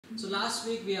So last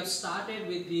week we have started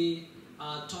with the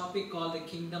topic called the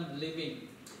kingdom living,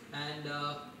 and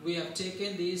we have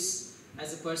taken this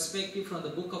as a perspective from the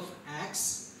book of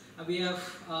Acts. We have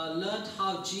learned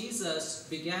how Jesus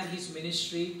began his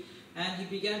ministry, and he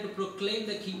began to proclaim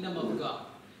the kingdom of God,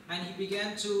 and he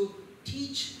began to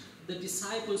teach the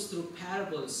disciples through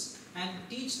parables and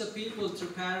teach the people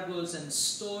through parables and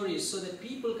stories so that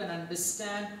people can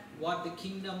understand what the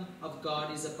kingdom of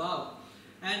God is about.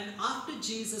 And after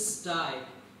Jesus died,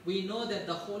 we know that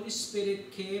the Holy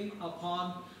Spirit came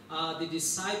upon the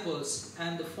disciples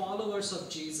and the followers of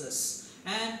Jesus,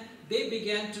 and they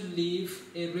began to live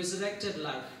a resurrected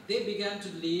life. They began to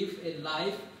live a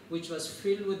life which was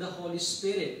filled with the Holy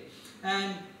Spirit.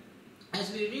 And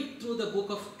as we read through the book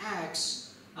of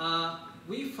Acts,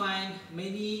 we find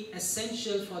many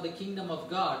essentials for the kingdom of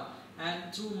God.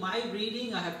 And through my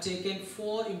reading, I have taken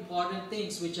 4 important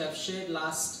things which I have shared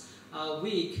last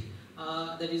week.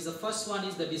 That is, the first one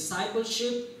is the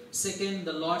discipleship. Second,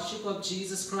 the lordship of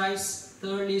Jesus Christ.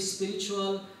 Thirdly,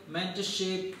 spiritual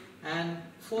mentorship. And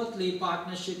fourthly,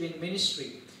 partnership in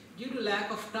ministry. Due to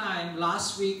lack of time,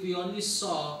 last week we only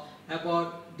saw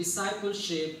about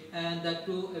discipleship, and that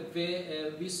too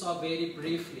we saw very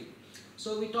briefly.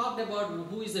 So we talked about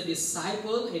who is a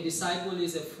disciple. A disciple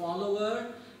is a follower,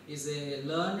 is a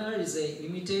learner, is an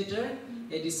imitator.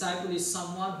 A disciple is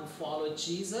someone who follows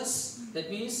Jesus. That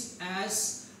means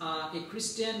as a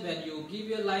Christian, when you give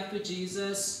your life to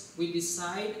Jesus, we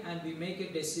decide and we make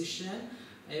a decision.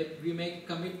 We make a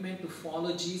commitment to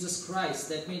follow Jesus Christ.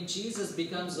 That means Jesus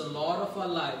becomes the Lord of our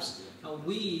lives.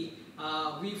 We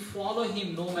follow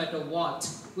him no matter what.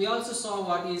 We also saw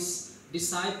what is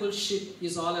discipleship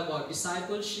is all about.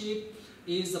 Discipleship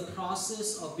is the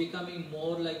process of becoming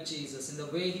more like Jesus in the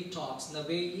way he talks, in the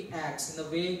way he acts, in the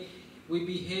way we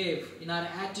behave, in our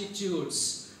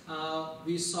attitudes.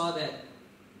 We saw that.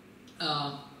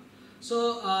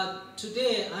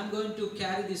 Today I'm going to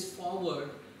carry this forward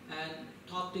and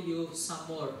talk to you some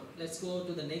more. Let's go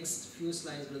to the next few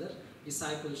slides, brother.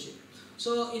 Discipleship.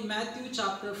 So in Matthew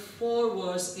chapter 4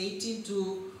 verse 18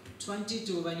 to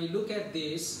 22, when you look at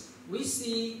this, we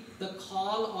see the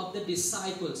call of the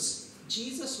disciples.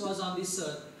 Jesus was on this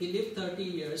earth. He lived 30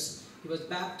 years. He was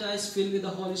baptized, filled with the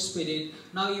Holy Spirit.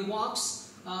 Now he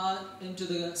walks into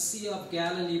the Sea of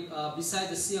Galilee, beside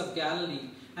the Sea of Galilee,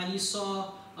 and he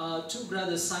saw 2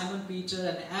 brothers, Simon Peter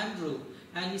and Andrew,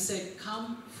 and he said,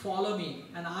 "Come, follow me,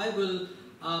 and I will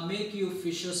make you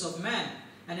fishers of men."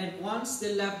 And at once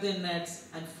they left their nets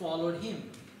and followed him.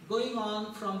 Going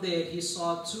on from there, he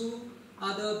saw 2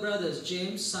 other brothers,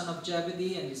 James, son of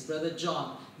Zebedee, and his brother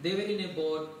John. They were in a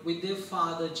boat with their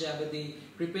father Zebedee,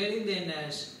 preparing their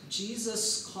nets.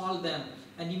 Jesus called them,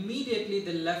 and immediately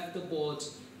they left the boat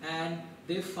and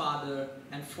their father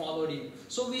and followed him.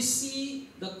 So we see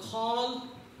the call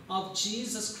of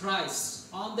Jesus Christ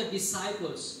on the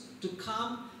disciples to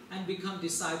come and become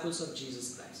disciples of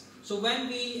Jesus Christ. So when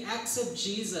we accept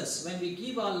Jesus, when we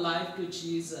give our life to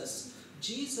Jesus,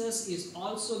 Jesus is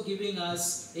also giving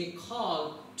us a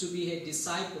call to be a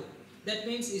disciple. That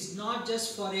means it's not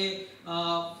just for a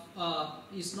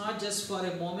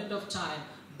moment of time,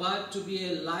 but to be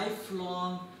a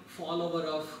lifelong follower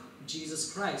of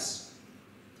Jesus Christ.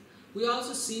 We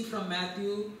also see from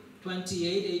Matthew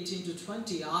 28:18 to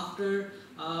 20, after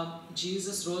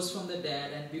Jesus rose from the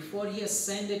dead and before he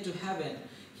ascended to heaven,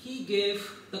 he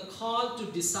gave the call to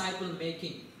disciple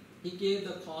making. He gave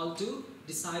the call to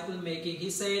disciple making. He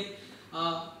said,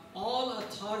 "All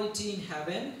authority in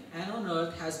heaven and on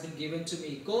earth has been given to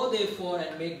me. Go therefore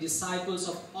and make disciples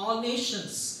of all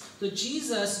nations." So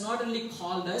Jesus not only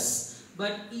called us,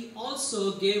 but he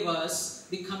also gave us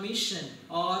the commission,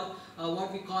 or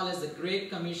what we call as the Great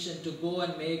Commission, to go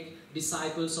and make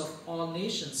disciples of all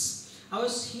nations. I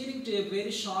was hearing to a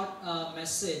very short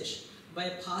message by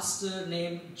a pastor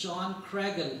named John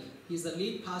Craigle. He's the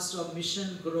lead pastor of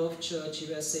Mission Grove Church,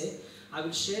 USA. I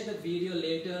will share the video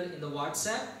later in the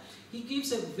WhatsApp. He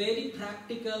gives a very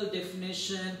practical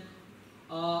definition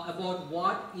about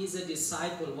what is a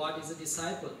disciple. What is a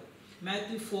disciple?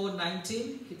 Matthew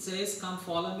 4:19, it says, "Come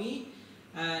follow me."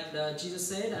 And Jesus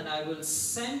said, "And I will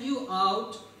send you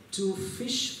out to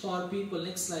fish for people."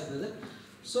 Next slide, brother.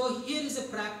 So here is a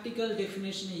practical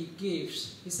definition he gives.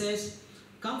 He says,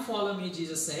 "Come follow me,"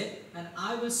 Jesus said, "and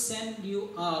I will send you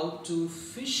out to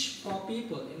fish for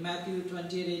people." In Matthew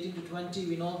 28:18 to 20,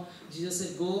 we know Jesus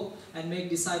said, "Go and make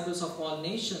disciples of all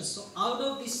nations." So out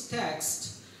of this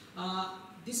text,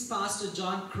 this pastor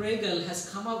John Craigle has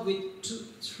come up with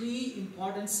 3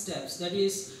 important steps. That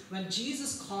is, when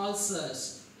Jesus calls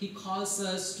us, he calls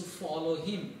us to follow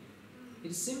him.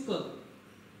 It is simple.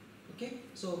 Okay,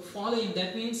 so follow him,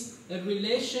 that means a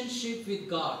relationship with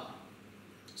God.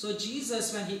 So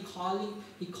Jesus, when he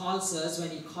calls us, when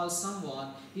he calls someone,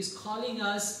 he's calling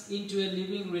us into a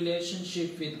living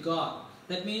relationship with God.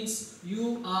 That means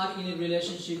you are in a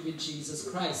relationship with Jesus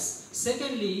Christ.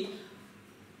 Secondly,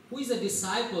 who is a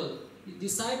disciple? A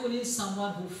disciple is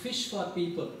someone who fish for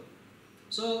people.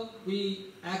 So we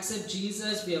accept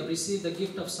Jesus, we have received the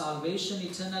gift of salvation,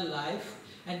 eternal life,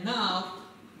 and now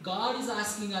God is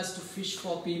asking us to fish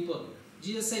for people.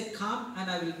 Jesus said, come and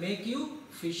I will make you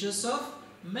fishers of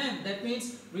men. That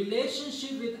means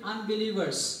relationship with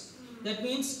unbelievers. That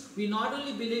means we not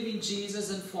only believe in Jesus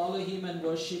and follow him and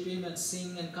worship him and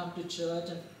sing and come to church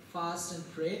and fast and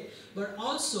pray, but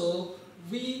also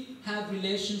we have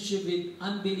relationship with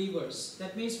unbelievers.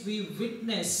 That means we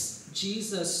witness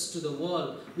Jesus to the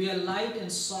world. We are light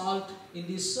and salt in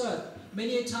this earth.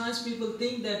 Many times people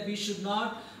think that we should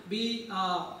not be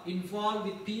involved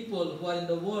with people who are in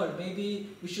the world. Maybe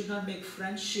we should not make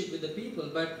friendship with the people.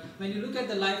 But when you look at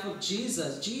the life of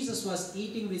Jesus, Jesus was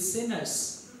eating with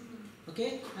sinners.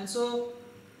 Okay? And so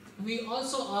we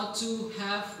also ought to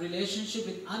have relationship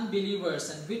with unbelievers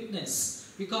and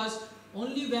witness. Because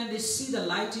only when they see the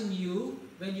light in you,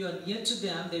 when you are near to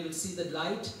them, they will see the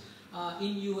light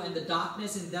in you and the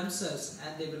darkness in themselves,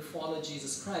 and they will follow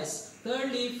Jesus Christ.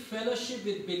 Thirdly, fellowship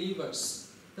with believers.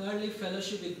 Thirdly,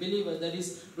 fellowship with believers, that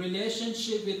is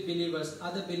relationship with believers,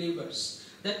 other believers.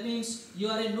 That means you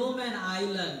are a no-man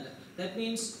island. That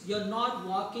means you are not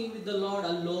walking with the Lord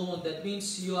alone. That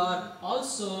means you are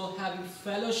also having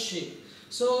fellowship.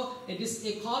 So it is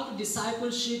a call to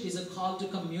discipleship, is a call to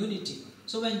community.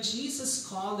 So when Jesus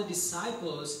called the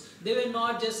disciples, they were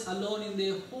not just alone in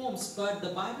their homes, but the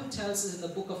Bible tells us in the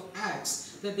book of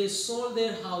Acts that they sold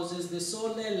their houses, they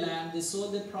sold their land, they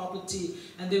sold their property,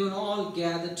 and they were all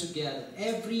gathered together.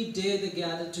 Every day they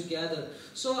gathered together.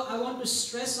 So I want to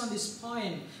stress on this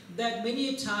point that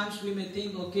many times we may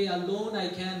think, okay, alone I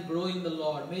can grow in the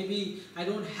Lord. Maybe I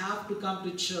don't have to come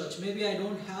to church. Maybe I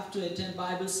don't have to attend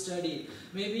Bible study.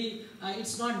 Maybe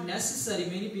it's not necessary.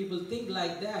 Many people think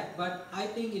like that. But I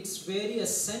think it's very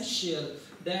essential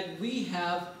that we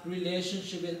have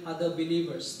relationship with other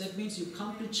believers. That means you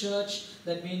come to church.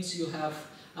 That means you have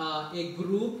a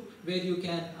group where you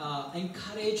can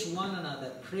encourage one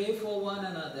another, pray for one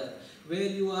another, where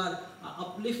you are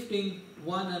uplifting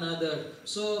one another.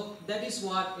 So that is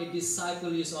what a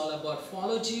disciple is all about.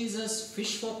 Follow Jesus,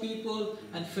 fish for people,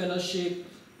 and fellowship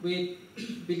with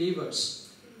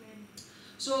believers. Amen.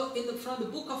 So from the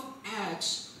book of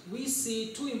Acts, we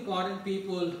see two important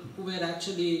people who were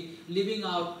actually living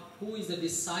out who is the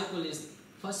disciple is.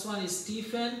 First one is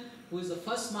Stephen, who is the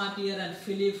first martyr, and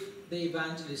Philip the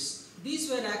evangelist.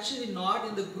 These were actually not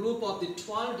in the group of the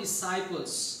 12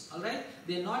 disciples. Alright?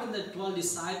 They are not in the 12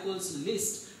 disciples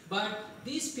list. But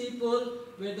these people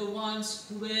were the ones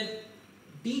who were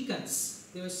deacons.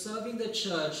 They were serving the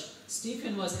church.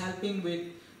 Stephen was helping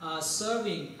with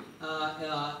serving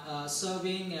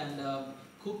and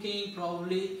cooking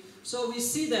probably. So we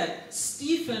see that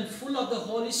Stephen, full of the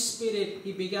Holy Spirit,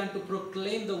 he began to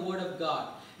proclaim the word of God.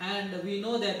 And we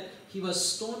know that he was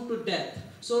stoned to death.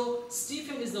 So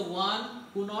Stephen is the one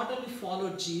who not only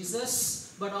followed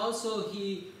Jesus, but also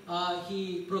he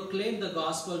proclaimed the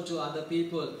gospel to other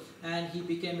people. And he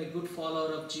became a good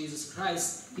follower of Jesus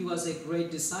Christ. He was a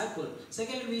great disciple.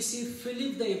 Secondly, we see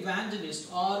Philip the evangelist,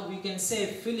 or we can say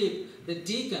Philip the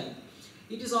deacon.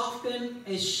 It is often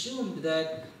assumed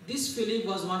that this Philip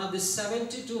was one of the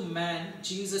 72 men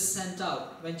Jesus sent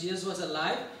out. When Jesus was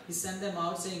alive, he sent them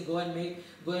out saying, go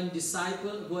and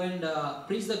disciple, go and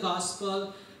preach the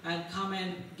gospel, and come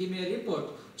and give me a report.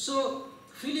 So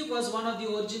Philip was one of the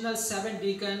original 7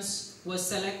 deacons who was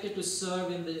selected to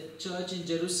serve in the church in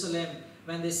Jerusalem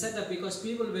when they set up, because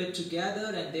people were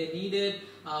together and they needed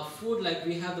food, like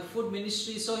we have the food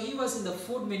ministry. So he was in the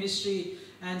food ministry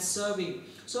and serving.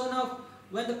 So now,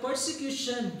 when the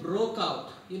persecution broke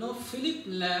out, Philip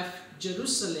left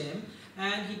Jerusalem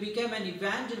and he became an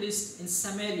evangelist in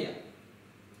Samaria.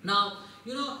 Now,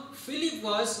 Philip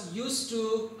was used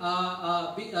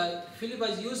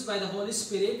by the Holy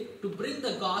Spirit to bring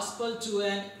the gospel to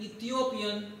an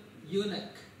Ethiopian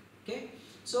eunuch. Okay,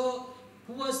 so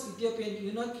who was Ethiopian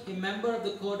eunuch? A member of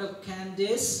the court of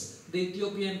Candace, the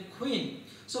Ethiopian queen.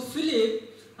 So Philip,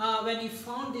 when he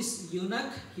found this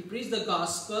eunuch, he preached the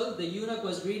gospel. The eunuch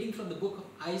was reading from the book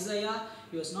of Isaiah.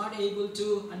 He was not able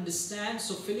to understand.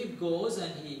 So Philip goes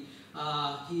and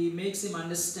he makes him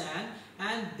understand.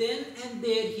 And then and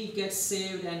there he gets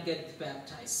saved and gets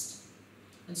baptized.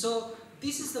 And so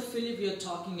this is the Philip we are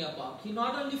talking about. He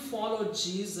not only followed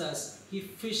Jesus, he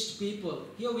fished people.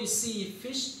 Here we see he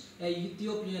fished a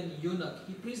Ethiopian eunuch.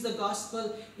 He preached the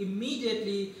gospel,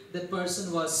 immediately the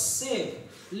person was saved.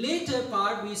 Later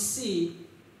part we see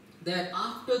that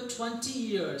after 20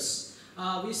 years,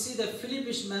 we see that Philip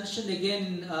is mentioned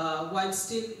again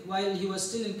while he was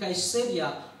still in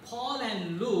Caesarea. Paul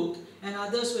and Luke and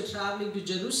others were traveling to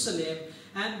Jerusalem,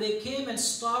 and they came and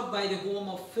stopped by the home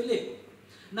of Philip.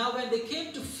 Now when they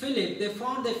came to Philip, they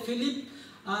found that Philip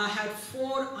had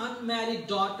 4 unmarried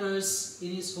daughters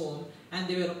in his home, and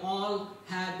they were all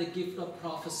had the gift of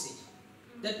prophecy.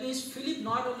 That means Philip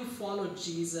not only followed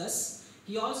Jesus,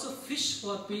 he also fished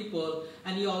for people,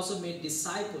 and he also made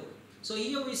disciples. So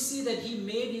here we see that he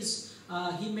made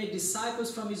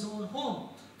disciples from his own home.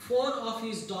 4 of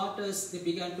his daughters, they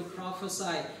began to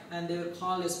prophesy, and they were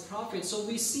called as prophets. So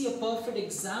we see a perfect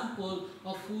example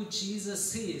of who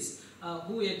Jesus is,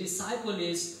 who a disciple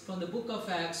is, from the book of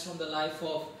Acts, from the life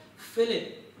of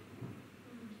Philip.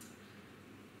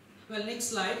 Well, next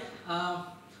slide.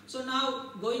 So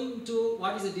now going to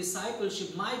what is a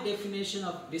discipleship, my definition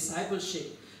of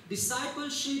discipleship.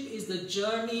 Discipleship is the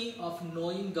journey of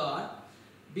knowing God,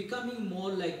 becoming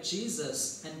more like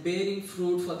Jesus, and bearing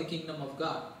fruit for the kingdom of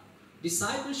God.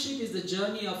 Discipleship is the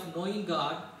journey of knowing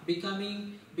God,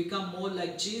 become more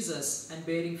like Jesus, and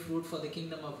bearing fruit for the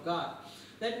kingdom of God.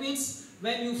 That means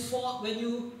that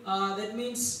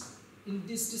means in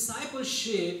this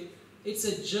discipleship, it's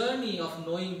a journey of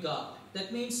knowing God.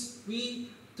 That means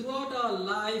throughout our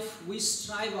life, we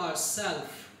strive ourselves.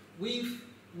 We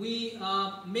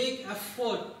make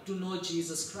effort to know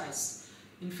Jesus Christ.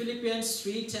 In Philippians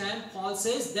 3:10, Paul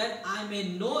says that I may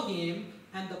know Him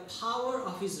and the power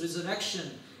of His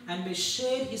resurrection, and may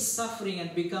share His suffering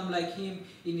and become like Him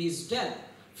in His death.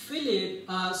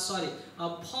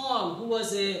 Paul, who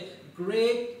was a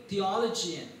great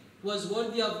theologian, was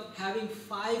worthy of having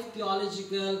 5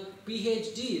 theological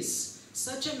PhDs.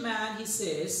 Such a man, he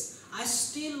says, I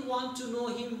still want to know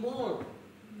Him more.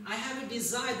 I have a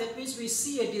desire. That means we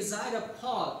see a desire of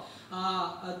Paul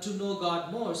to know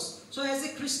God more. So as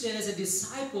a Christian, as a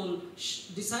disciple,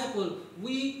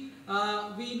 we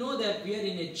know that we are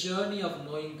in a journey of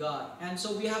knowing God. And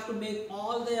so we have to make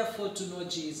all the effort to know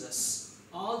Jesus.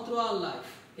 All through our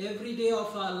life, every day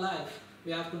of our life,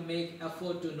 we have to make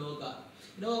effort to know God.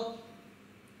 You know,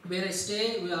 where I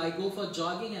stay, where I go for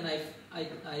jogging, and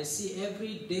I see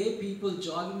every day people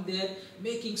jogging there,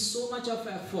 making so much of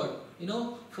effort, you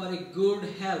know, for a good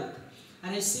health.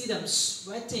 And I see them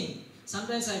sweating.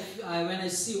 Sometimes when I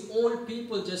see old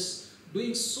people just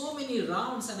doing so many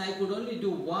rounds, and I could only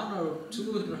do 1 or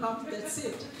 2 rounds, that's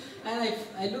it. And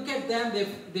I look at them,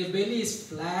 their belly is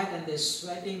flat and they're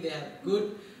sweating, they have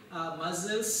good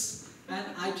muscles. And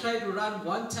I try to run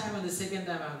one time, and the second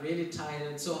time I'm really tired,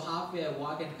 and so halfway I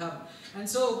walk and come. And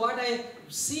so what I've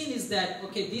seen is that,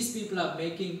 okay, these people are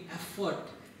making effort.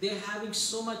 They're having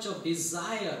so much of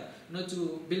desire, you know,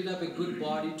 to build up a good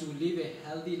body, to live a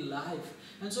healthy life.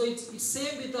 And so it's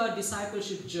same with our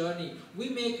discipleship journey. We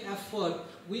make effort,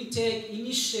 we take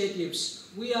initiatives,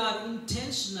 we are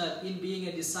intentional in being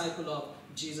a disciple of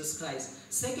Jesus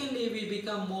Christ. Secondly, we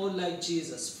become more like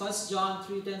Jesus. 1 John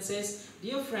 3:10 says,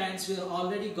 dear friends, we are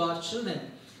already God's children,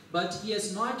 but He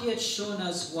has not yet shown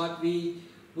us what we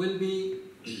will be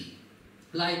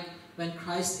like when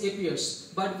Christ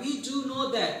appears. But we do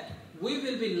know that we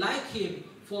will be like Him,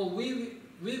 for we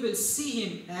will see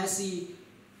Him as He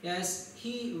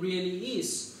really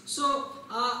is. So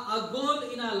our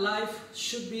goal in our life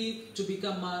should be to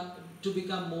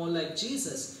become more like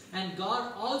Jesus. And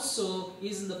God also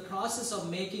is in the process of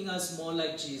making us more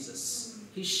like Jesus.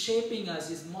 He's shaping us,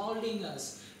 He's molding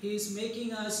us. He is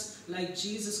making us like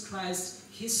Jesus Christ,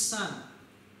 His Son.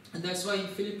 And that's why in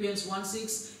Philippians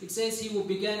 1:6 it says, He who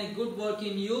began a good work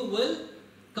in you will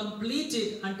complete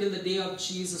it until the day of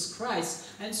Jesus Christ.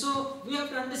 And so we have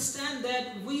to understand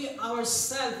that we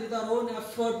ourselves, with our own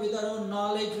effort, with our own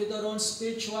knowledge, with our own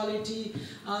spirituality,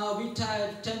 we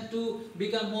tend to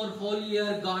become more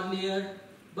holier, godlier.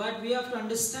 But we have to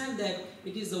understand that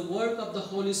it is the work of the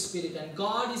Holy Spirit, and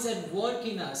God is at work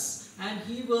in us, and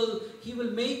He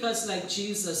will make us like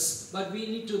Jesus. But we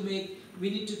need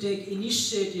to take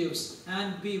initiatives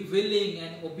and be willing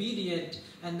and obedient,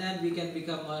 and then we can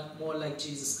become more like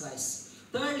Jesus Christ.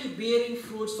 Thirdly, bearing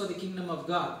fruits for the kingdom of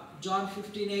God. John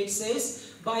 15:8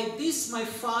 says, by this my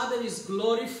Father is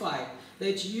glorified,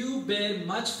 that you bear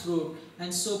much fruit,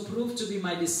 and so prove to be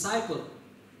my disciple.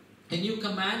 A new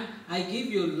command I give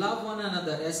you, love one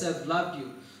another as I have loved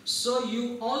you. So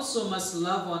you also must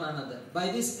love one another.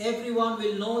 By this everyone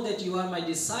will know that you are my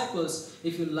disciples,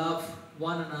 if you love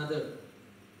one another.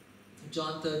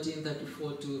 John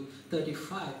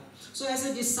 13:34-35. So as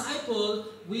a disciple,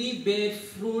 we bear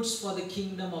fruits for the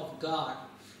kingdom of God.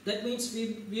 That means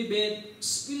we bear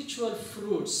spiritual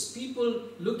fruits. People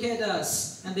look at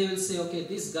us and they will say, okay,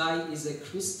 this guy is a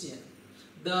Christian.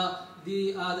 The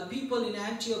people in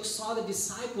Antioch saw the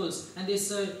disciples and they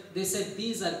said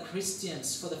these are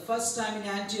Christians. For the first time in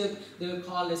Antioch, they were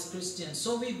called as Christians.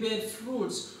 So we bear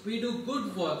fruits, we do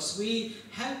good works, we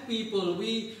help people,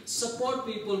 we support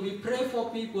people, we pray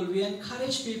for people, we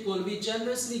encourage people, we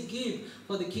generously give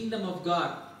for the kingdom of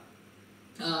God.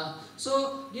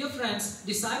 So, dear friends,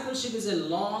 discipleship is a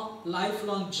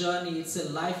lifelong journey. It's a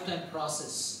lifetime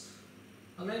process.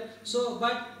 Alright? So,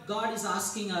 but God is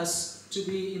asking us to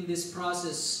be in this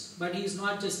process. But He is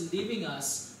not just leaving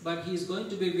us, but He is going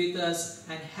to be with us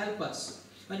and help us.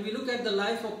 When we look at the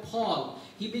life of Paul,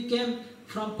 he became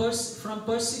from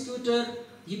persecutor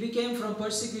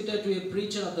to a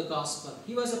preacher of the gospel.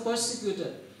 He was a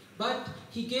persecutor. But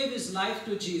he gave his life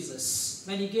to Jesus.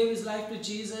 When he gave his life to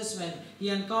Jesus, when he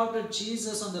encountered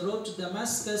Jesus on the road to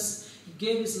Damascus, he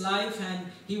gave his life and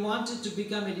he wanted to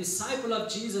become a disciple of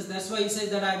Jesus. That's why he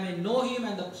said that I may know Him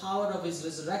and the power of His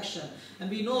resurrection. And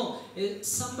we know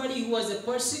somebody who was a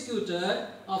persecutor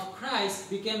of Christ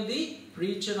became the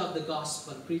preacher of the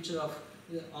gospel, preacher of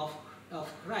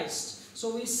Christ.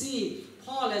 So we see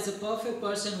Paul as a perfect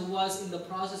person who was in the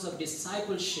process of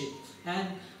discipleship. And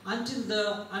until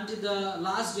the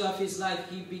last day of his life,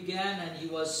 he began and he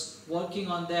was working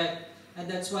on that. And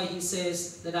that's why he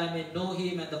says that I may know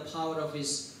Him and the power of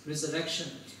His resurrection.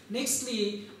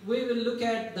 Nextly, we will look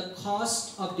at the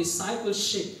cost of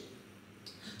discipleship.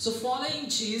 So following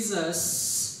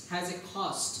Jesus has a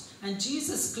cost. And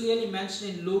Jesus clearly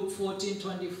mentioned in Luke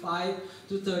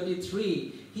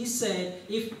 14:25-33. He said,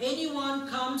 if anyone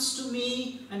comes to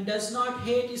me and does not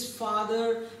hate his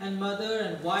father and mother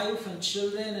and wife and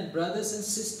children and brothers and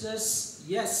sisters,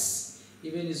 yes,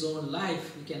 even his own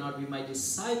life, he cannot be my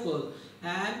disciple.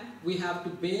 And we have to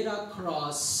bear our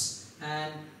cross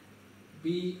and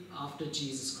be after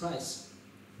Jesus Christ.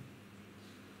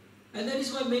 And that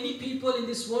is why many people in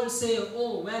this world say,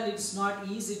 oh, well, it's not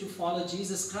easy to follow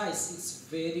Jesus Christ. It's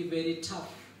very, very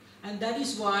tough. And that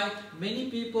is why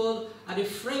many people are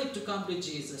afraid to come to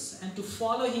Jesus and to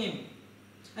follow Him.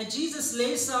 And Jesus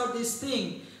lays out this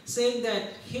thing, saying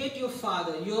that hate your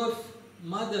father, your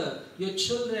mother, your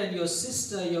children, your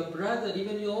sister, your brother,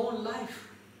 even your own life.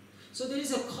 So there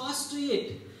is a cost to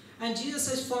it. And Jesus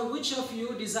says, for which of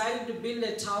you desiring to build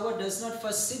a tower does not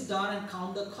first sit down and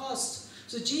count the cost?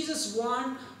 So Jesus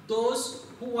warned those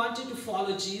who wanted to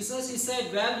follow Jesus. He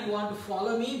said, well, you want to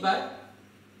follow me, but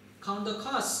count the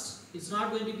cost. It's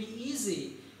not going to be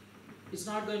easy. It's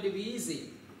not going to be easy.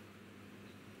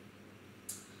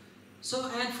 So,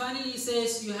 and finally he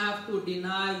says, you have to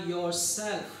deny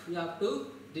yourself. You have to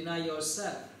deny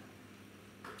yourself.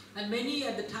 And many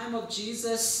at the time of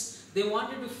Jesus, they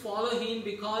wanted to follow Him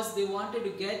because they wanted to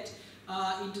get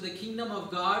into the kingdom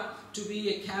of God, to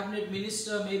be a cabinet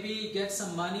minister, maybe get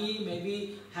some money,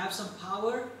 maybe have some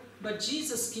power. But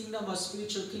Jesus' kingdom was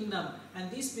spiritual kingdom,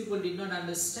 and these people did not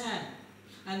understand.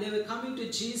 And they were coming to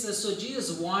Jesus, so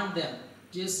Jesus warned them.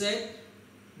 Jesus said,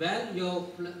 well,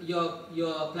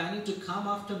 you're planning to come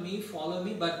after me, follow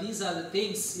me, but these are the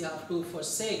things you have to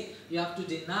forsake, you have to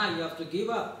deny, you have to give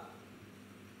up.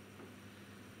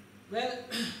 Well,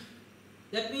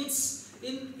 that means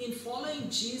in following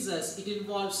Jesus, it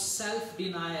involves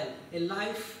self-denial, a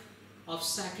life of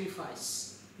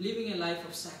sacrifice, living a life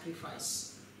of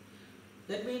sacrifice.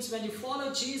 That means when you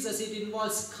follow Jesus, it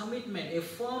involves commitment, a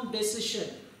firm decision.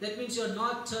 That means you're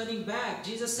not turning back.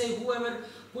 Jesus said, whoever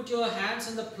put your hands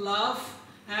on the plow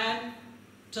and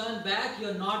turn back,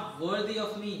 you're not worthy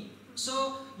of me.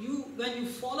 So when you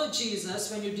follow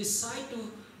Jesus, when you decide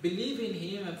to believe in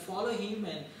Him and follow Him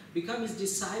and become His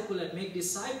disciple and make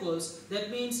disciples, that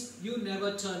means you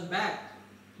never turn back.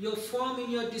 You're firm in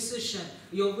your decision.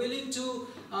 You're willing to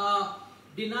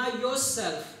deny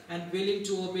yourself and willing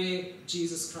to obey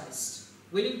Jesus Christ.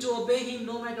 Willing to obey Him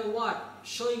no matter what.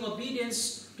 Showing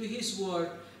obedience to His word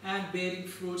and bearing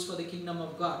fruits for the kingdom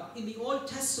of God. In the Old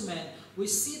Testament, we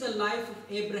see the life of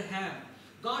Abraham.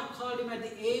 God called him at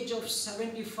the age of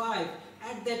 75.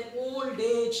 At that old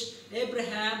age,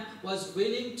 Abraham was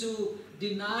willing to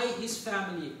deny his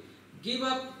family, give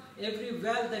up every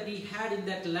wealth that he had in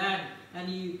that land, and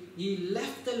he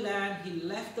left the land, he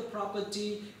left the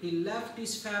property, he left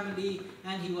his family,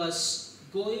 and he was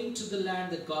going to the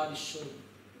land that God is showing.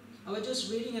 I was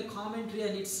just reading a commentary,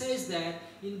 and it says that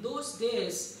in those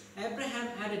days, Abraham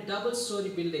had a double-story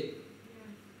building.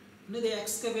 They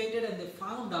excavated and they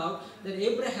found out that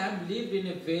Abraham lived in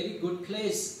a very good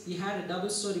place. He had a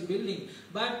double-story building,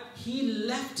 but he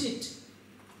left it.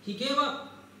 He gave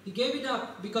up. He gave it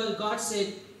up because God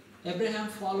said, Abraham,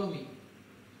 follow me.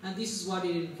 And this is what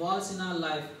it involves in our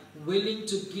life, willing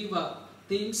to give up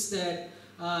things that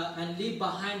and leave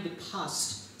behind the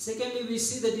past. Secondly, we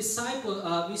see the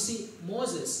disciple, we see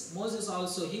Moses. Moses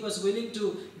also, he was willing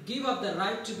to give up the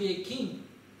right to be a king,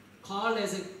 called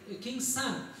as a king's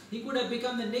son. He could have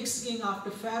become the next king after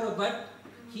Pharaoh, but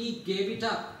he gave it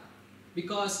up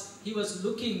because he was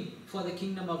looking for the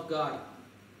kingdom of God.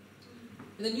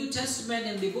 In the New Testament,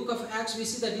 in the book of Acts, we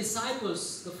see the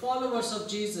disciples, the followers of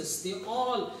Jesus, they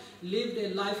all lived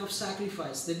a life of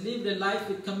sacrifice. They lived a life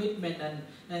with commitment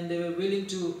and they were willing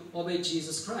to obey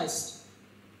Jesus Christ.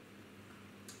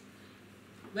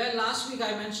 Well, last week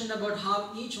I mentioned about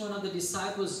how each one of the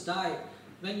disciples died.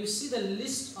 When you see the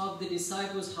list of the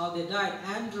disciples, how they died,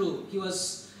 Andrew,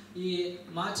 he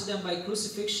martyrdom by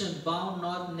crucifixion, bound,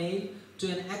 not nailed, to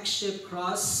an egg-shaped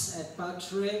cross at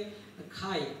Patre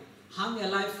Kai, hung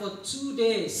alive for 2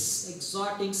 days,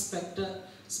 exhorting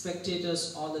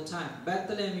spectators all the time.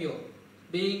 Bartholomew,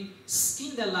 being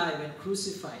skinned alive and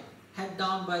crucified, head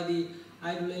down by the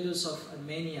idolaters of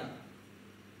Armenia.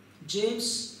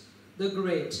 James the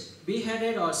Great,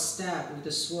 beheaded or stabbed with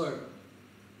a sword.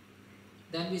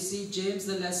 Then we see James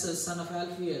the Lesser, son of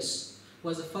Alphaeus,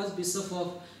 was the first bishop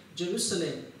of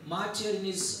Jerusalem, martyred in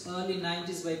his early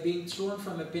 90s by being thrown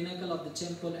from a pinnacle of the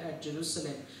temple at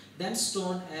Jerusalem, then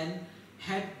stoned and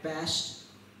head bashed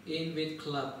in with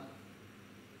club.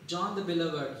 John the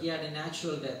Beloved, he had a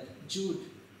natural death. Jude,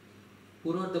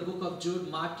 who wrote the book of Jude,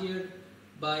 martyred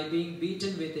by being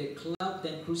beaten with a club,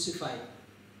 then crucified.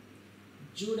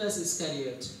 Judas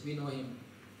Iscariot, we know him.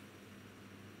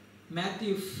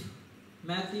 Matthew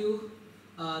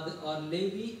or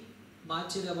Levi,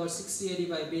 martyred about 60 AD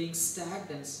by being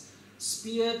stabbed and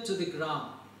speared to the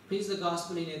ground. Preached the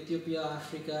gospel in Ethiopia,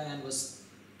 Africa, and was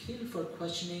killed for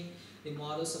questioning the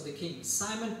morals of the king.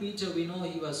 Simon Peter, we know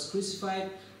he was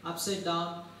crucified upside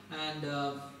down, and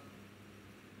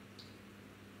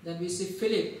then we see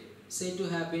Philip, said to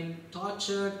have been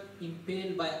tortured,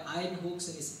 impaled by iron hooks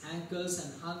in his ankles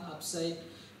and hung upside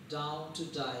down to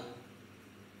die.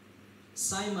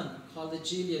 Simon, called the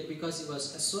Gilead because he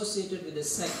was associated with the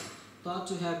sect, thought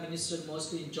to have ministered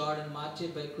mostly in Jordan,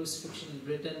 martyred by crucifixion in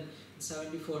Britain in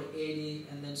 74 AD,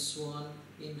 and then sworn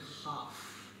in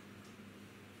half.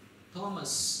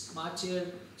 Thomas,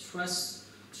 martyred, thrust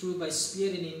through by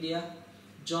spear in India.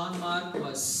 John Mark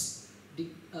was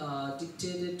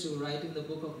dictated to write in the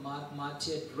book of Mark,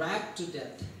 martyred, dragged to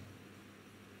death.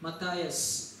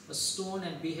 Matthias was stoned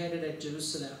and beheaded at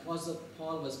Jerusalem. Apostle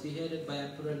Paul was beheaded by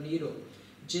Emperor Nero.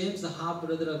 James, the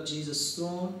half-brother of Jesus,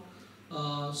 thrown,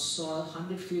 saw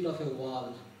 100 feet of a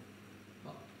wall.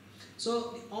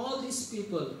 So all these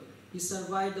people, he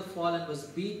survived the fall and was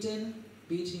beat him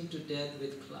to death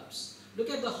with clubs. Look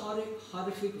at the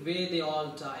horrific way they all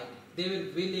died. They were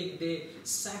willing, they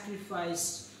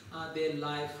sacrificed their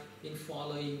life in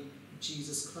following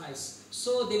Jesus Christ.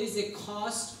 So there is a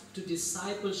cost to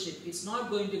discipleship. It's not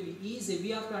going to be easy. We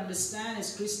have to understand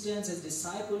as Christians, as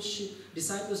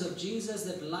disciples of Jesus,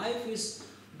 that life is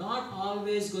not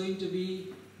always going to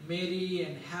be merry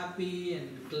and happy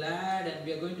and glad and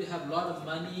we are going to have a lot of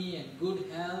money and good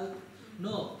health.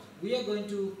 No, we are going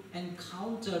to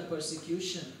encounter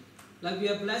persecution. Like we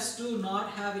are blessed to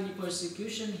not have any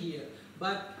persecution here,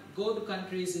 but go to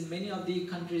countries, in many of the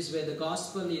countries where the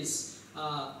gospel is,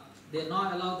 they're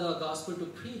not allowed the gospel to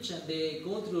preach and they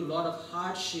go through a lot of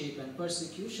hardship and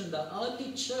persecution. The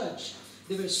early church,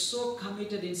 they were so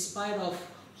committed in spite of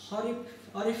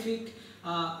horrific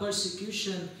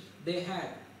persecution they had.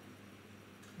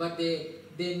 But they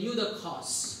knew the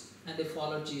cost and they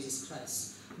followed Jesus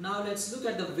Christ. Now let's look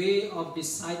at the way of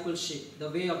discipleship. The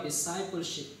way of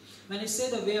discipleship. When I say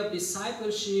the way of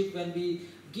discipleship, when we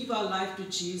give our life to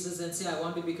Jesus and say, I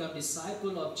want to become a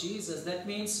disciple of Jesus, that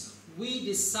means we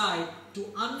decide to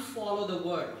unfollow the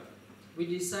word. We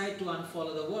decide to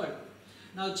unfollow the word.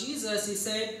 Now Jesus, he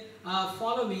said,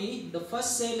 follow me. The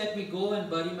first said, let me go and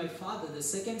bury my father. The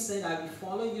second said, I will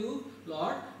follow you,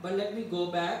 Lord, but let me go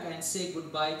back and say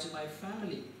goodbye to my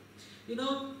family. You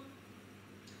know,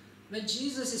 when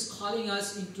Jesus is calling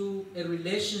us into a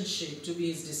relationship to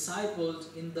be his disciples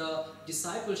in the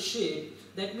discipleship,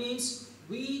 that means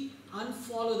we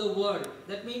unfollow the word.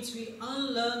 That means we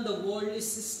unlearn the worldly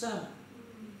system.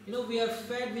 You know, we are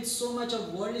fed with so much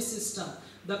of worldly system.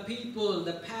 The people,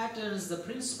 the patterns, the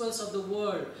principles of the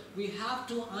world. We have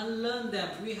to unlearn them.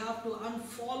 We have to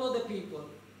unfollow the people.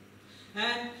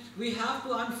 And we have to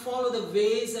unfollow the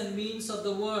ways and means of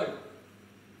the world.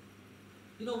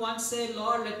 One said,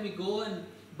 Lord, let me go and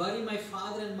bury my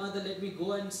father and mother. Let me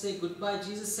go and say goodbye.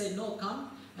 Jesus said, no,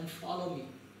 come and follow me.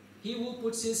 He who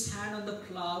puts his hand on the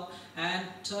plow and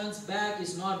turns back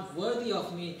is not worthy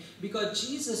of me. Because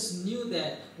Jesus knew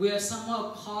that we are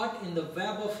somehow caught in the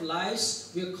web of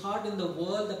lies. We are caught in the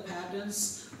world, the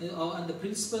patterns and the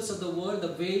principles of the world,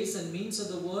 the ways and means of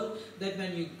the world, that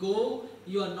when you go,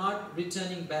 you are not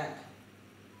returning back.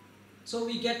 So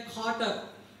we get caught up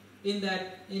in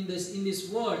this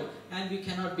world, and we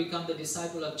cannot become the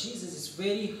disciple of Jesus. It's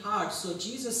very hard. So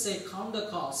Jesus said, count the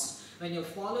cost. When you're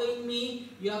following me,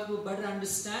 you have to better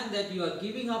understand that you are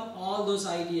giving up all those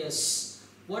ideas.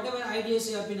 Whatever ideas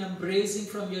you have been embracing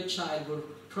from your childhood,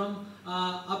 from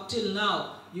up till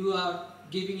now, you are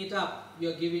giving it up.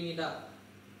 You are giving it up.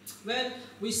 Well,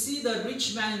 we see the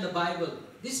rich man in the Bible.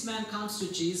 This man comes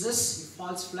to Jesus, he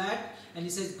falls flat, and he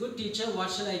says, good teacher,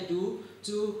 what shall I do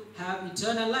to have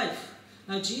eternal life?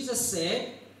 Now Jesus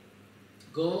said,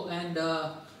 go and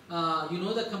you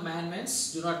know the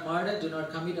commandments: do not murder, do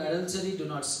not commit adultery, do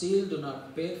not steal, do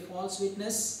not bear false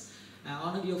witness,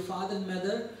 honor your father and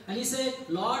mother. And he said,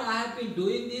 Lord, I have been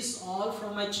doing this all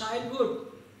from my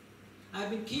childhood. I have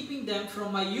been keeping them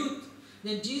from my youth.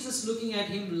 Then Jesus, looking at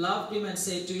him, loved him and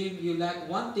said to him, you lack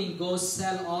one thing, go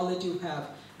sell all that you have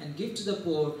and give to the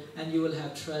poor, and you will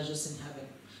have treasures in heaven.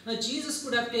 Now Jesus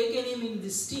could have taken him in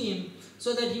this team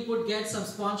so that he could get some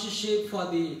sponsorship for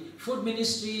the food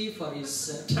ministry, for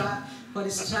his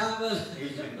travel,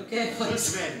 okay, for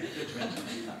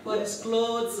his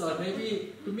clothes, or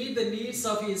maybe to meet the needs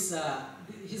of his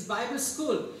Bible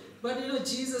school. But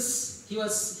Jesus,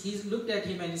 he looked at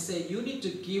him and he said, you need to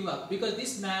give up, because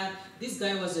this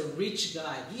guy was a rich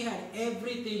guy. He had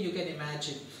everything you can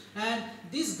imagine. And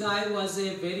this guy was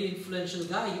a very influential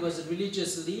guy. He was a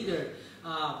religious leader.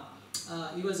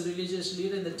 He was a religious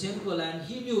leader in the temple, and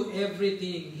he knew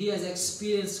everything. He has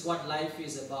experienced what life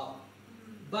is about.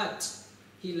 But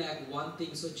he lacked one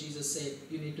thing. So Jesus said,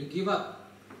 you need to give up.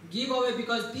 Give away,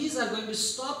 because these are going to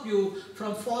stop you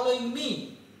from following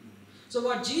me. So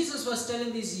what Jesus was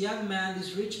telling this young man,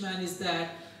 this rich man, is that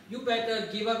you better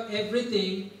give up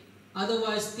everything.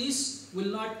 Otherwise, this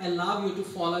will not allow you to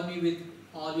follow me with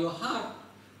all your heart.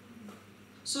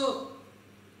 So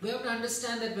we have to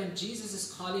understand that when Jesus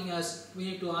is calling us, we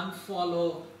need to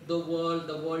unfollow the world,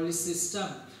 the worldly system.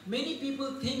 Many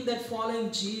people think that following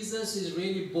Jesus is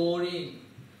really boring.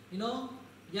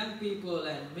 Young people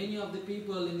and many of the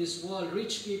people in this world,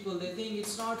 rich people, they think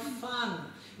it's not fun.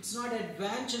 It's not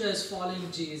adventurous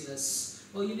following Jesus.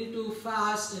 Oh, you need to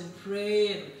fast and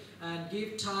pray and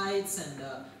give tithes and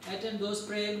attend those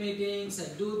prayer meetings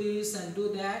and do this and do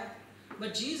that.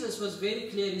 But Jesus was very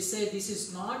clear. He said this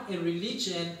is not a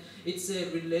religion, it's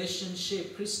a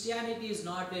relationship. Christianity is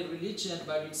not a religion,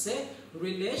 but it's a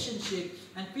relationship.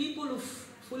 And people who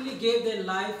fully gave their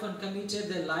life and committed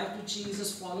their life to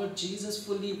Jesus, followed Jesus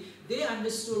fully, they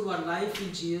understood what life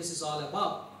in Jesus is all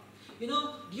about. Do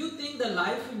you think the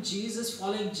life in Jesus,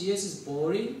 following Jesus, is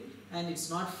boring and it's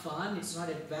not fun, it's not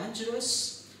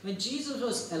adventurous? When Jesus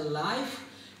was alive,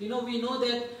 we know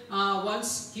that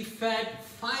once he fed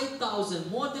 5,000,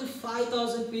 more than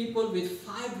 5,000 people with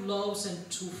 5 loaves and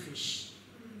 2 fish.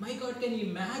 My God, can you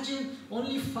imagine?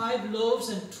 Only 5 loaves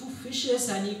and 2 fishes,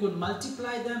 and he could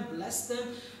multiply them, bless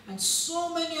them, and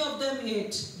so many of them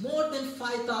ate. More than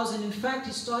 5,000. In fact,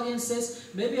 historian says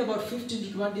maybe about 15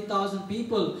 to 20,000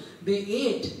 people, they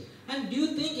ate. And do you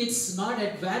think it's not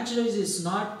adventurous,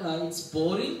 it's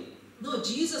boring? No,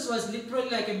 Jesus was literally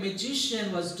like a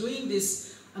magician, was doing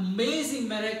this amazing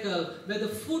miracle where the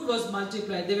food was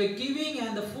multiplied. They were giving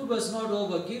and the food was not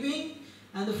over. Giving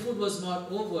and the food was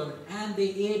not over. And they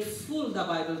ate full, the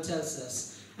Bible tells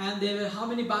us. And there were, how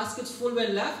many baskets full were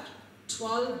left?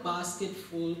 12 baskets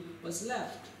full was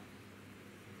left.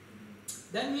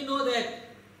 Then we know that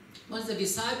once the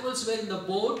disciples were in the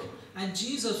boat and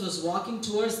Jesus was walking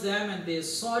towards them, and they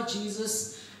saw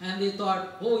Jesus and they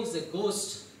thought, oh, he's a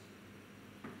ghost.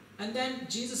 And then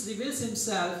Jesus reveals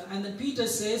himself, and then Peter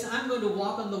says, I'm going to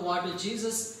walk on the water.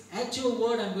 Jesus, at your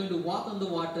word, I'm going to walk on the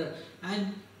water.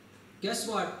 And guess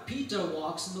what? Peter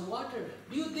walks on the water.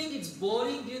 Do you think it's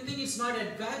boring? Do you think it's not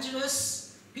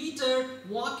adventurous? Peter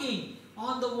walking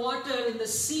on the water in the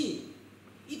sea.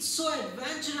 It's so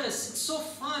adventurous. It's so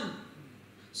fun.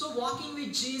 So walking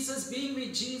with Jesus, being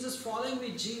with Jesus,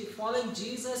 following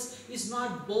Jesus is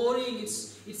not boring.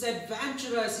 It's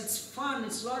adventurous. It's fun.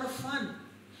 It's a lot of fun.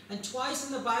 And twice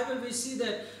in the Bible we see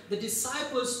that the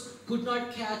disciples could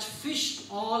not catch fish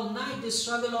all night. They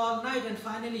struggled all night, and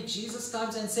finally Jesus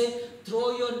comes and says,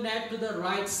 throw your net to the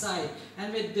right side.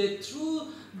 And when they threw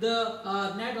the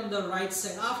net on the right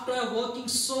side, after working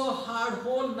so hard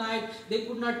whole night, they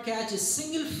could not catch a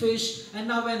single fish. And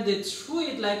now when they threw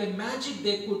it like a magic,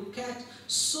 they could catch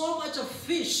so much of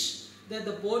fish that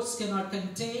the boats cannot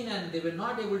contain, and they were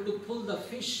not able to pull the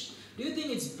fish. Do you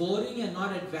think it's boring and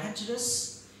not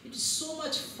adventurous? It is so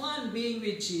much fun being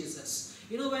with Jesus.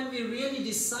 You know, when we really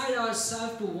decide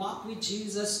ourselves to walk with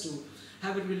Jesus, to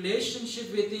have a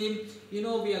relationship with Him, you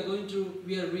know, we are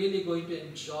really going to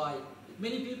enjoy.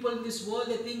 Many people in this world,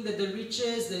 they think that the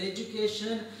riches, the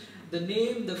education, the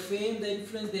name, the fame, the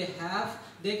influence they have,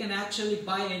 they can actually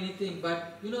buy anything.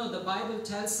 But, you know, the Bible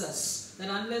tells us that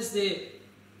unless they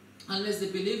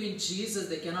believe in Jesus,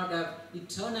 they cannot have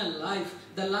eternal life.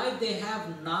 The life they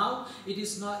have now,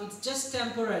 it's just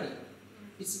temporary.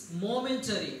 It's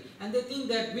momentary. And they think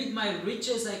that with my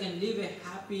riches, I can live a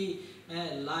happy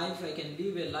life. I can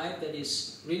live a life that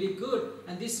is really good.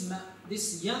 And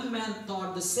this young man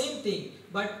thought the same thing.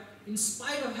 But in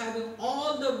spite of having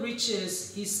all the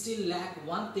riches, he still lacked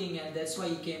one thing, and that's why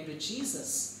he came to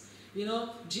Jesus. You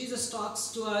know, Jesus talks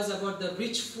to us about the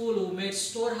rich fool who made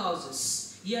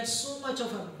storehouses. He had so much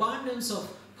of abundance of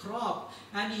crop,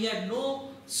 and he had no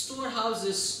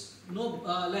storehouses,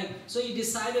 so he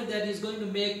decided that he's going to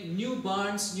make new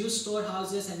barns, new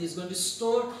storehouses, and he's going to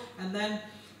store. And then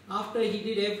after he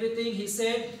did everything, he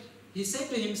said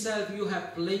to himself, you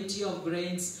have plenty of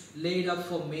grains laid up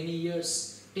for many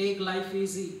years. Take life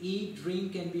easy, eat,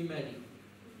 drink, and be merry.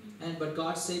 But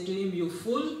God said to him, you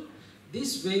fool,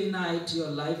 this very night your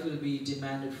life will be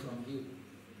demanded from you.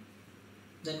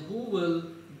 Then who will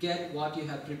get what you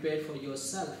have prepared for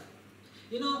yourself?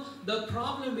 You know, the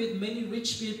problem with many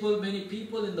rich people, many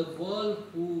people in the world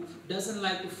who doesn't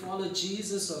like to follow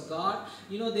Jesus or God,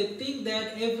 you know, they think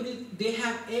that they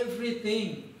have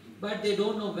everything, but they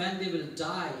don't know when they will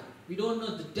die. We don't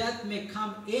know, the death may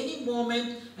come any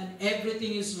moment and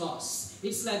everything is lost.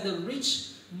 It's like the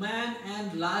rich man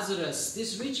and Lazarus.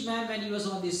 This rich man, when he was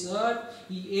on this earth,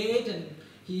 he ate and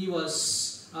he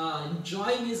was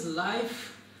enjoying his life.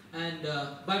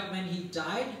 But when he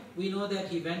died, we know that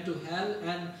he went to hell.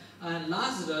 And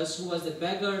Lazarus, who was the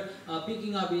beggar,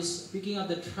 picking up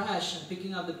the trash and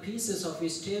picking up the pieces of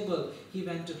his table, he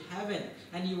went to heaven.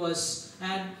 And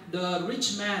the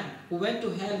rich man who went to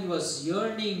hell, he was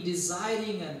yearning,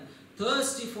 desiring, and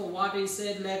thirsty for water. He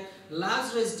said, let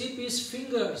Lazarus dip his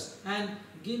fingers and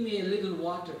give me a little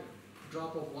water,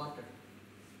 drop of water.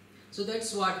 So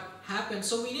that's what happened.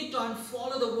 So we need to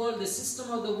unfollow the world, the system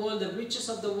of the world, the riches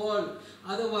of the world.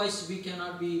 Otherwise, we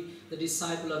cannot be the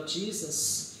disciple of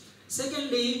Jesus.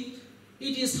 Secondly,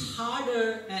 it is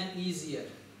harder and easier.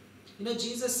 You know,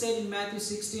 Jesus said in Matthew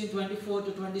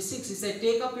 16:24-26, He said,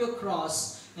 take up your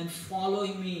cross and follow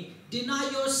me. Deny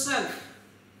yourself.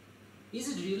 Is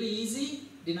it really easy?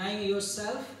 Denying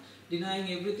yourself,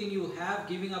 denying everything you have,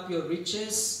 giving up your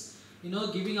riches, you know,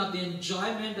 giving up the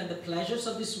enjoyment and the pleasures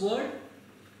of this world.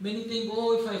 Many think,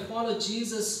 oh, if I follow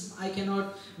Jesus,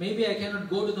 maybe I cannot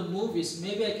go to the movies,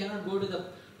 maybe I cannot go to the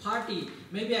party,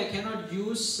 maybe I cannot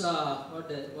use the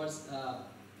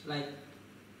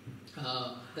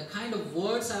kind of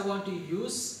words I want to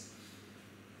use.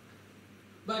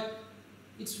 But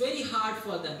it's very hard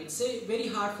for them. It's very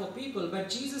hard for people. But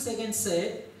Jesus again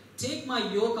said, take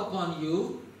my yoke upon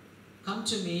you, come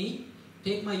to me,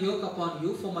 take my yoke upon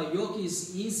you, for my yoke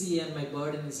is easy and my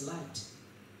burden is light.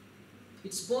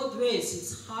 It's both ways.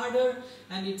 It's harder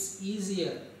and it's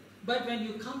easier. But when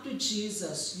you come to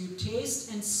Jesus, you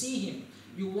taste and see Him.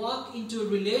 You walk into a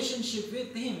relationship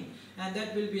with Him, and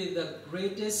that will be the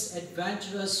greatest,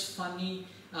 adventurous, funny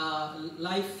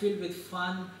life filled with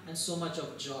fun and so much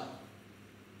of joy.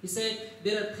 He said,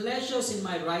 there are pleasures in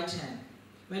my right hand.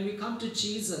 When we come to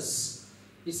Jesus,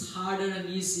 it's harder and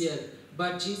easier.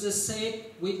 But Jesus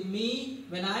said, with me,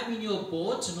 when I'm in your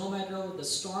boat, no matter the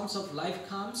storms of life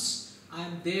comes,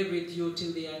 I'm there with you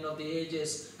till the end of the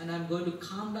ages, and I'm going to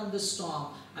calm down the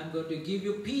storm. I'm going to give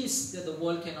you peace that the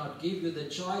world cannot give you, the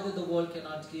joy that the world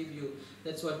cannot give you.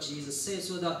 That's what Jesus says.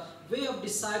 So the way of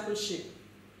discipleship.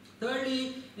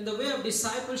 Thirdly, in the way of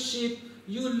discipleship,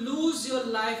 you lose your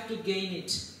life to gain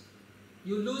it.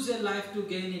 You lose your life to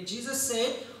gain it. Jesus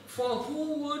said, for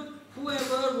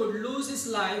whoever would lose his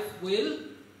life will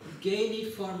gain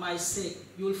it for my sake.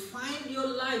 You will find your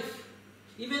life.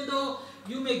 Even though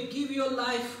you may give your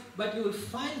life, but you will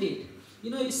find it.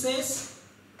 You know, Jesus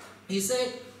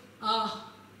said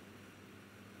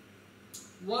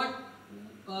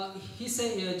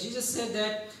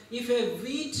that if a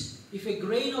wheat if a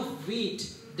grain of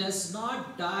wheat does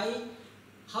not die,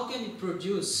 how can it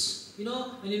produce? You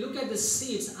know, when you look at the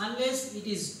seeds, unless it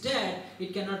is dead,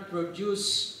 it cannot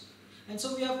produce. And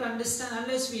so we have to understand,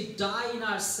 unless we die in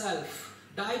ourselves,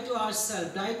 die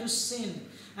to sin,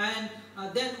 and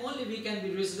then only we can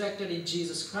be resurrected in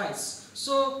Jesus Christ.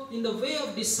 So in the way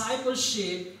of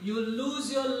discipleship, you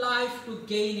lose your life to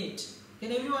gain it.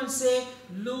 Can everyone say,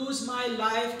 lose my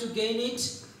life to gain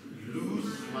it?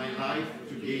 Lose my life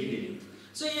to gain it.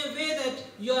 So in a way that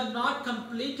you are not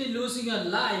completely losing your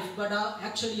life, but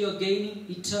actually you are gaining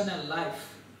eternal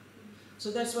life.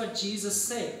 So that's what Jesus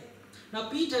said. Now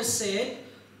Peter said,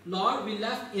 Lord, we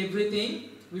left everything,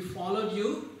 we followed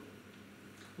you,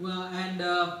 and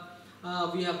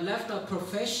we have left our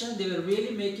profession. They were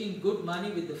really making good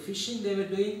money with the fishing they were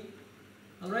doing.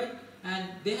 Alright? And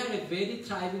they had a very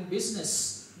thriving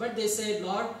business. But they said,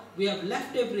 Lord, we have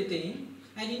left everything.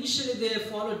 And initially they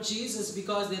followed Jesus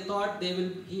because they thought they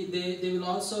will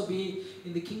also be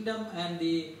in the kingdom and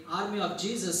the army of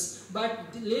Jesus. But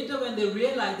later when they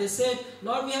realized, they said,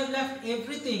 Lord, we have left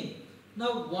everything.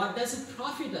 Now what does it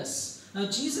profit us? Now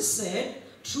Jesus said,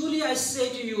 truly I say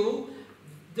to you,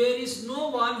 there is no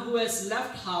one who has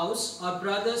left house or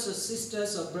brothers or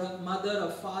sisters or mother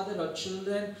or father or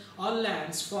children or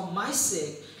lands for my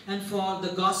sake and for the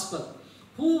gospel,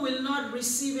 who will not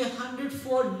receive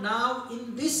 100-fold now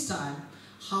in this time,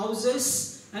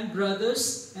 houses and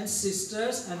brothers and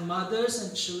sisters and mothers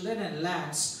and children and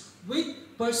lands, with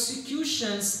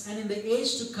persecutions, and in the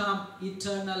age to come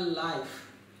eternal life.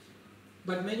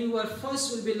 But many who are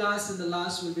first will be last, and the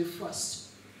last will be first.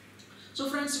 So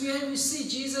friends, here we see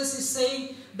Jesus is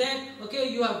saying that, okay,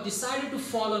 you have decided to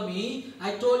follow me.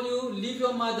 I told you, leave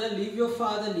your mother, leave your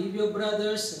father, leave your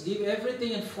brothers, leave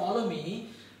everything and follow me.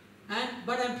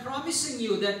 But I'm promising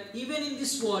you that even in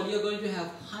this world, you're going to have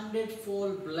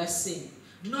 100-fold blessing.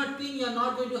 Do not think you're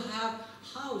not going to have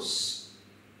house.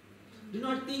 Do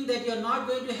not think that you're not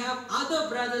going to have other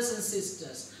brothers and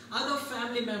sisters, other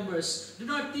family members. Do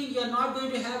not think you're not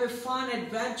going to have a fun,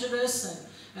 adventurous,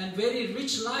 and very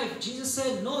rich life. Jesus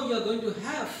said, no, you're going to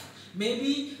have.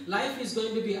 Maybe life is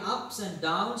going to be ups and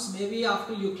downs. Maybe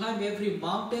after you climb every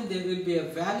mountain, there will be a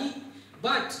valley.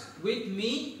 But with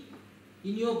me,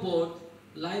 in your boat,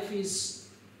 life is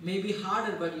maybe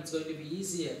harder, but it's going to be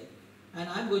easier. And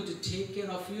I'm going to take care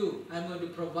of you. I'm going to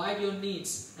provide your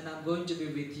needs, and I'm going to be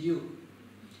with you.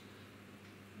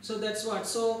 So that's what.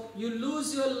 So you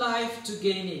lose your life to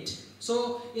gain it.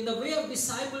 So in the way of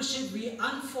discipleship, we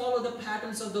unfollow the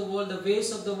patterns of the world, the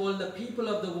ways of the world, the people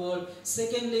of the world.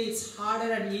 Secondly, it's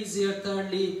harder and easier.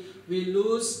 Thirdly, we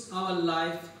lose our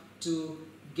life to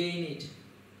gain it.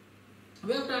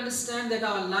 We have to understand that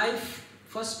our life,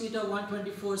 1 Peter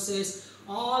 1:24 says,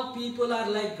 all people are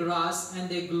like grass, and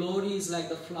their glory is like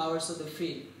the flowers of the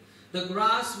field. The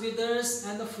grass withers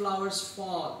and the flowers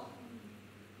fall.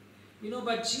 You know,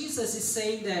 but Jesus is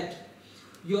saying that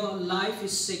your life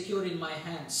is secure in my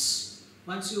hands.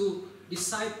 Once you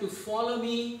decide to follow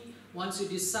me, once you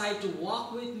decide to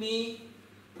walk with me,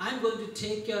 I'm going to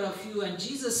take care of you. And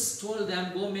Jesus told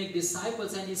them, go make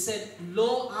disciples. And he said,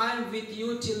 lo, I am with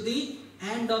you till the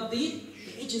end of the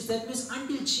ages. That means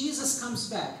until Jesus comes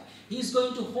back. He's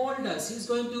going to hold us. He's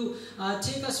going to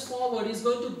take us forward. He's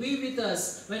going to be with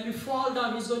us. When we fall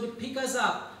down, He's going to pick us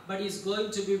up. But He's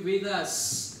going to be with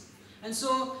us. And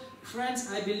so, friends,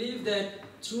 I believe that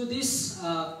through this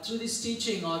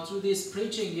teaching or through this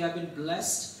preaching, you have been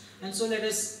blessed. And so let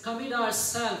us commit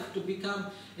ourselves to become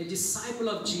a disciple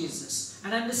of Jesus.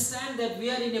 And understand that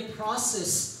we are in a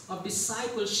process of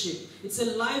discipleship. It's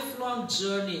a lifelong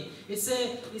journey. It's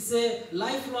a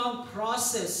lifelong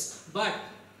process. But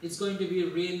it's going to be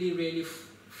really, really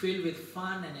filled with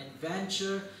fun and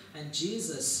adventure. And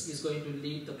Jesus is going to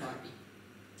lead the party.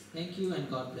 Thank you and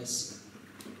God bless you.